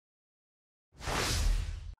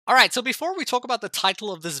Alright, so before we talk about the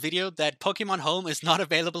title of this video, that Pokemon Home is not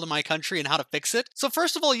available in my country and how to fix it. So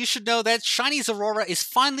first of all, you should know that Shiny Aurora is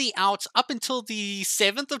finally out up until the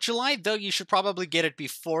 7th of July, though you should probably get it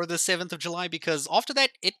before the 7th of July because after that,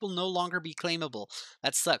 it will no longer be claimable.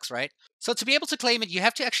 That sucks, right? So to be able to claim it, you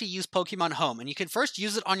have to actually use Pokemon Home, and you can first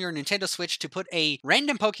use it on your Nintendo Switch to put a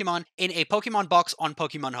random Pokemon in a Pokemon box on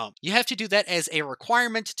Pokemon Home. You have to do that as a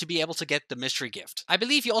requirement to be able to get the mystery gift. I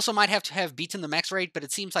believe you also might have to have beaten the max rate, but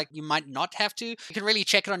it seems like you might not have to. You can really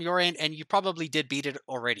check it on your end, and you probably did beat it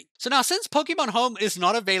already. So now, since Pokemon Home is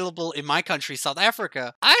not available in my country, South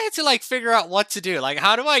Africa, I had to figure out what to do.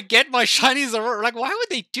 How do I get my shinies? Why would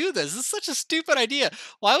they do this? This is such a stupid idea.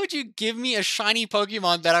 Why would you give me a shiny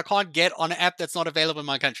Pokemon that I can't get on an app that's not available in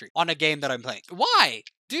my country, on a game that I'm playing? Why?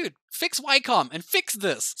 Dude, fix y-comm and fix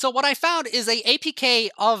this. So what I found is a APK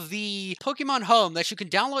of the Pokemon Home that you can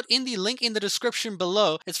download in the link in the description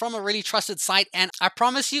below. It's from a really trusted site, and I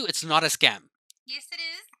promise you it's not a scam. Yes, it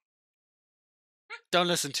is. Don't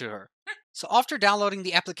listen to her. So after downloading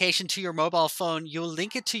the application to your mobile phone, you'll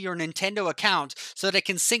link it to your Nintendo account so that it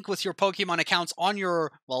can sync with your Pokemon accounts on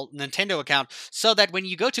your, Nintendo account, so that when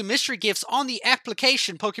you go to mystery gifts on the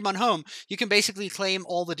application Pokemon Home, you can basically claim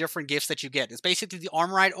all the different gifts that you get. It's basically the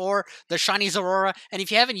Armorite or the Shiny Aurora, and if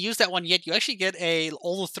you haven't used that one yet, you actually get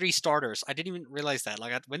all the 3 starters. I didn't even realize that.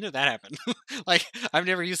 When did that happen? I've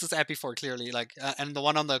never used this app before, clearly. And the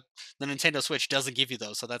one on the Nintendo Switch doesn't give you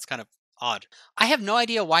those, so that's kind of odd. I have no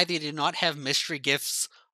idea why they did not have mystery gifts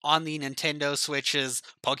on the Nintendo Switch's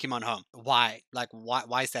Pokemon Home. Why?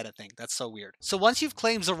 Why is that a thing? That's so weird. So once you've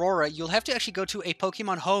claimed Aurora, you'll have to actually go to a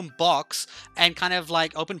Pokemon Home box and kind of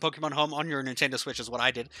open Pokemon Home on your Nintendo Switch is what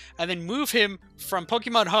I did, and then move him from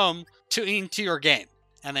Pokemon Home into your game.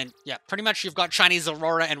 And then, yeah, pretty much you've got Shiny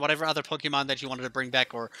Aurora and whatever other Pokemon that you wanted to bring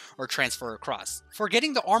back or transfer across. For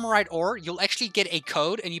getting the Armorite ore, you'll actually get a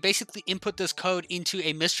code, and you basically input this code into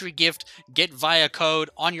a mystery gift get via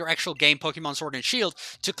code on your actual game Pokemon Sword and Shield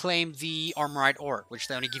to claim the Armorite ore, which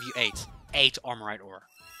they only give you 8. 8 Armorite ore.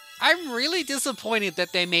 I'm really disappointed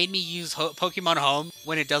that they made me use Pokemon Home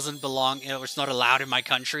when it doesn't belong, it's not allowed in my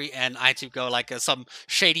country, and I had to go some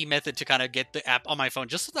shady method to kind of get the app on my phone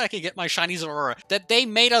just so that I could get my Shiny Aurora that they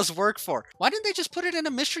made us work for. Why didn't they just put it in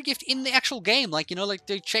a mystery gift in the actual game?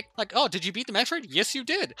 They check, oh, did you beat the max rate? Yes, you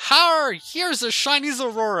did. Here's a Shiny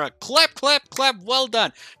Aurora. Clap, clap, clap. Well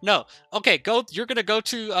done. No. Okay, you're gonna go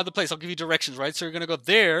to the place. I'll give you directions, right? So you're gonna go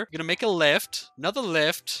there. You're gonna make a left, another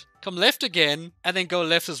left, come left again, and then go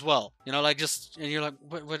left as well. And you're like,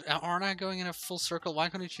 what, aren't I going in a full circle? Why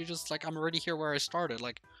couldn't you just, I'm already here where I started.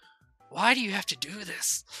 Why do you have to do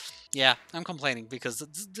this? Yeah, I'm complaining because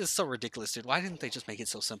this is so ridiculous, dude. Why didn't they just make it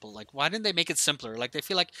so simple? Why didn't they make it simpler? I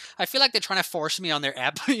feel like they're trying to force me on their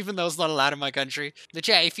app, even though it's not allowed in my country. But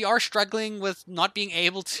yeah, if you are struggling with not being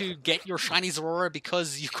able to get your Shiny Aurora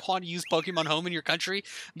because you can't use Pokemon Home in your country,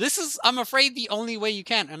 this is, I'm afraid, the only way you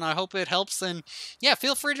can, and I hope it helps. And yeah,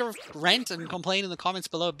 feel free to rant and complain in the comments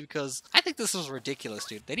below because I think this is ridiculous,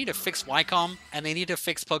 dude. They need to fix y-comm and they need to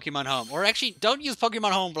fix Pokemon Home, or actually, don't use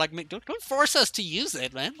Pokemon Home. Don't force us to use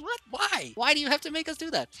it, man. What? Why? Why do you have to make us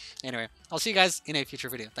do that? Anyway, I'll see you guys in a future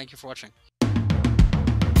video. Thank you for watching.